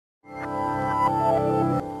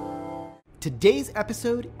Today's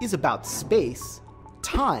episode is about space,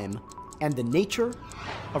 time, and the nature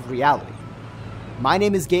of reality. My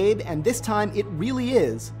name is Gabe, and this time it really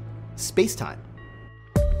is space-time.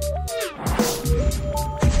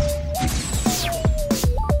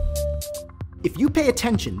 If you pay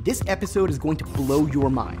attention, this episode is going to blow your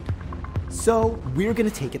mind. So we're going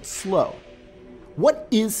to take it slow. What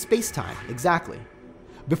is space-time exactly?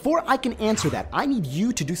 Before I can answer that, I need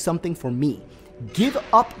you to do something for me. Give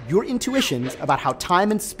up your intuitions about how time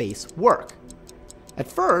and space work. At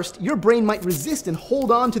first, your brain might resist and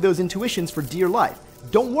hold on to those intuitions for dear life.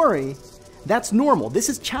 Don't worry, that's normal. This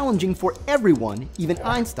is challenging for everyone, even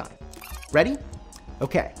Einstein. Ready?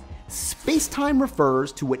 Okay. Space-time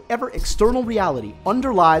refers to whatever external reality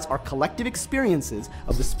underlies our collective experiences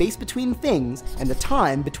of the space between things and the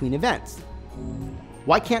time between events.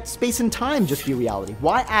 Why can't space and time just be reality?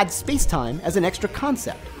 Why add space-time as an extra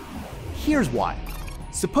concept? Here's why.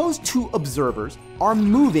 Suppose two observers are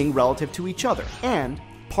moving relative to each other, and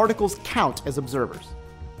particles count as observers.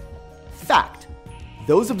 Fact: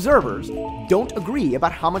 those observers don't agree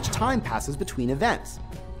about how much time passes between events.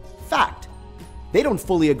 Fact: they don't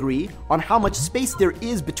fully agree on how much space there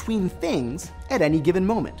is between things at any given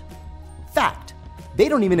moment. Fact: they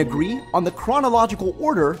don't even agree on the chronological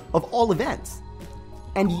order of all events.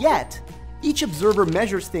 And yet, each observer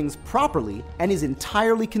measures things properly and is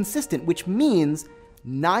entirely consistent, which means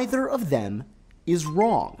neither of them is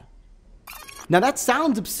wrong. Now that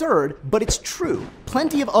sounds absurd, but it's true.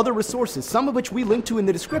 Plenty of other resources, some of which we link to in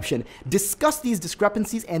the description, discuss these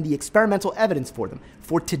discrepancies and the experimental evidence for them.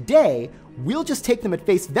 For today, we'll just take them at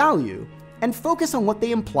face value and focus on what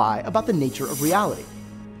they imply about the nature of reality.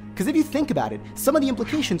 Because if you think about it, some of the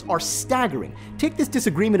implications are staggering. Take this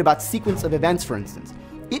disagreement about sequence of events, for instance.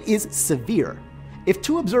 It is severe. If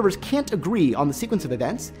two observers can't agree on the sequence of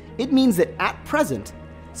events, it means that at present,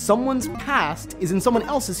 someone's past is in someone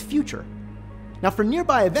else's future. Now for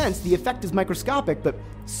nearby events, the effect is microscopic, but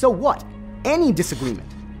so what? Any disagreement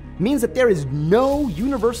means that there is no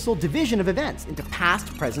universal division of events into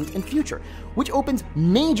past, present, and future, which opens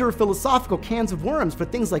major philosophical cans of worms for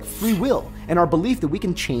things like free will and our belief that we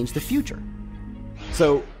can change the future.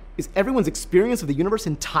 So is everyone's experience of the universe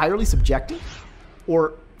entirely subjective?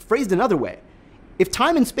 Or phrased another way, if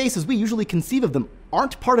time and space as we usually conceive of them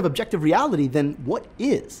aren't part of objective reality, then what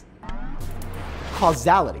is?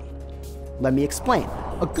 Causality. Let me explain.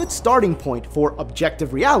 A good starting point for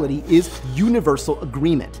objective reality is universal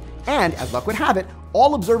agreement. And as luck would have it,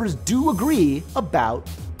 all observers do agree about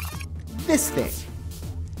this thing.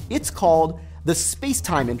 It's called the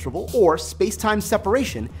space-time interval, or space-time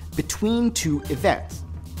separation between two events.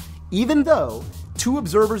 Even though two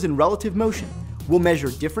observers in relative motion will measure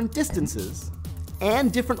different distances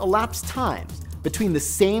and different elapsed times between the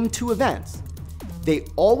same two events, they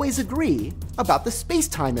always agree about the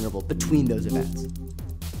space-time interval between those events.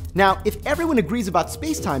 Now, if everyone agrees about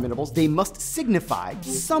space-time intervals, they must signify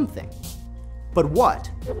something. But what?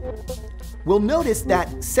 We'll notice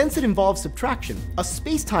that since it involves subtraction, a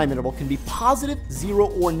space-time interval can be positive, 0,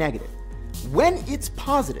 or negative. When it's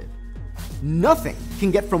positive, nothing can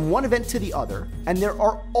get from one event to the other, and there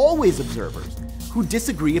are always observers who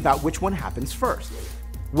disagree about which one happens first.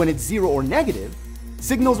 When it's 0 or negative,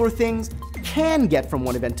 signals or things can get from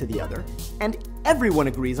one event to the other, and everyone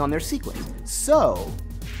agrees on their sequence. So,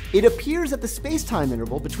 it appears that the space-time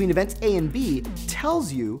interval between events A and B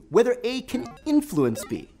tells you whether A can influence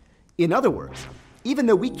B. In other words, even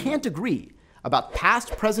though we can't agree about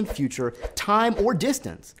past, present, future, time, or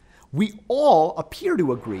distance, we all appear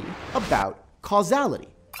to agree about causality.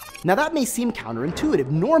 Now that may seem counterintuitive.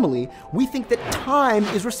 Normally, we think that time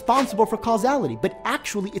is responsible for causality, but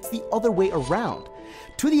actually it's the other way around.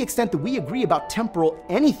 To the extent that we agree about temporal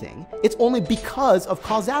anything, it's only because of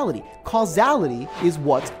causality. Causality is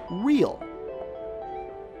what's real.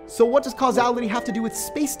 So what does causality have to do with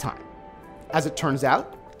space-time? As it turns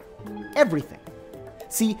out, everything.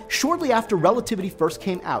 See, shortly after relativity first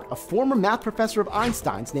came out, a former math professor of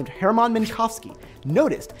Einstein's named Hermann Minkowski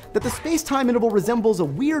noticed that the space-time interval resembles a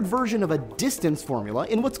weird version of a distance formula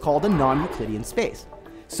in what's called a non-Euclidean space.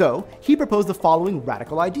 So he proposed the following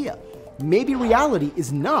radical idea. Maybe reality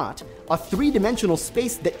is not a three-dimensional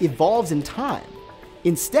space that evolves in time.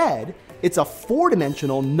 Instead, it's a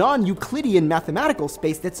four-dimensional, non-Euclidean mathematical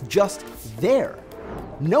space that's just there.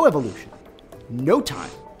 No evolution, no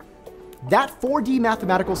time. That 4D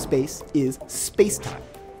mathematical space is space-time.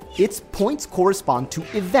 Its points correspond to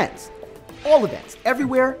events. All events,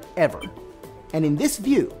 everywhere, ever. And in this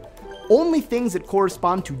view, only things that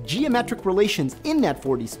correspond to geometric relations in that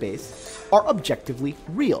 4D space are objectively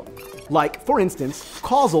real. Like, for instance,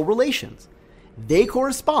 causal relations. They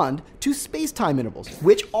correspond to space-time intervals,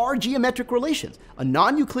 which are geometric relations, a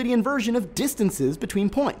non-Euclidean version of distances between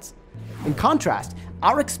points. In contrast,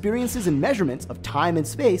 our experiences and measurements of time and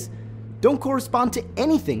space don't correspond to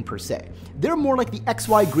anything per se. They're more like the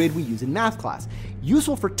XY grid we use in math class,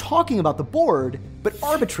 useful for talking about the board, but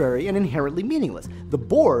arbitrary and inherently meaningless. The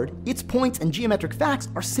board, its points and geometric facts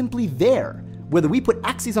are simply there, whether we put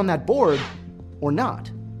axes on that board or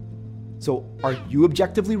not. So are you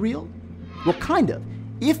objectively real? Well, kind of.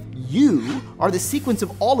 If you are the sequence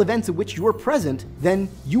of all events in which you're present, then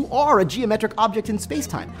you are a geometric object in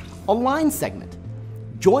space-time, a line segment,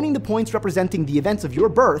 joining the points representing the events of your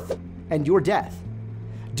birth and your death.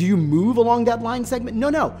 Do you move along that line segment?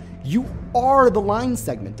 No. You are the line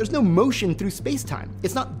segment. There's no motion through space-time.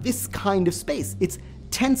 It's not this kind of space. It's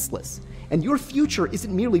tenseless. And your future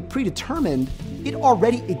isn't merely predetermined, it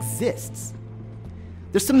already exists.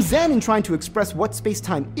 There's some zen in trying to express what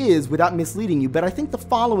space-time is without misleading you, but I think the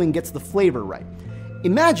following gets the flavor right.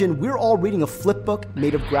 Imagine we're all reading a flip book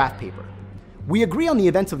made of graph paper. We agree on the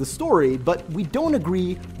events of the story, but we don't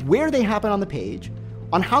agree where they happen on the page,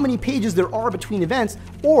 on how many pages there are between events,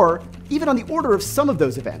 or even on the order of some of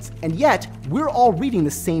those events. And yet, we're all reading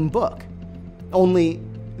the same book. Only,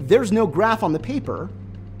 there's no graph on the paper,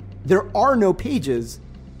 there are no pages,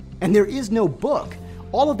 and there is no book.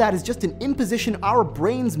 All of that is just an imposition our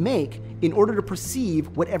brains make in order to perceive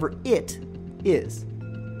whatever it is.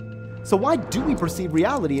 So why do we perceive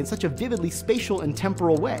reality in such a vividly spatial and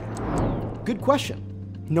temporal way? Good question.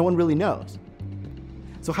 No one really knows.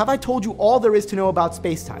 So have I told you all there is to know about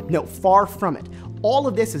space-time? No, far from it. All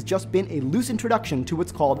of this has just been a loose introduction to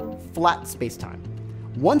what's called flat space-time.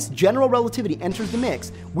 Once general relativity enters the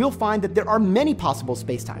mix, we'll find that there are many possible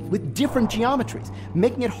spacetimes with different geometries,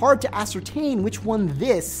 making it hard to ascertain which one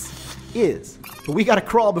this is. But we gotta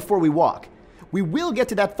crawl before we walk. We will get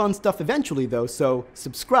to that fun stuff eventually though, so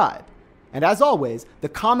subscribe. And as always, the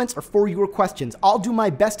comments are for your questions. I'll do my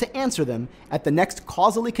best to answer them at the next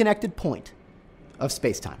causally connected point of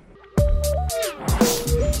spacetime.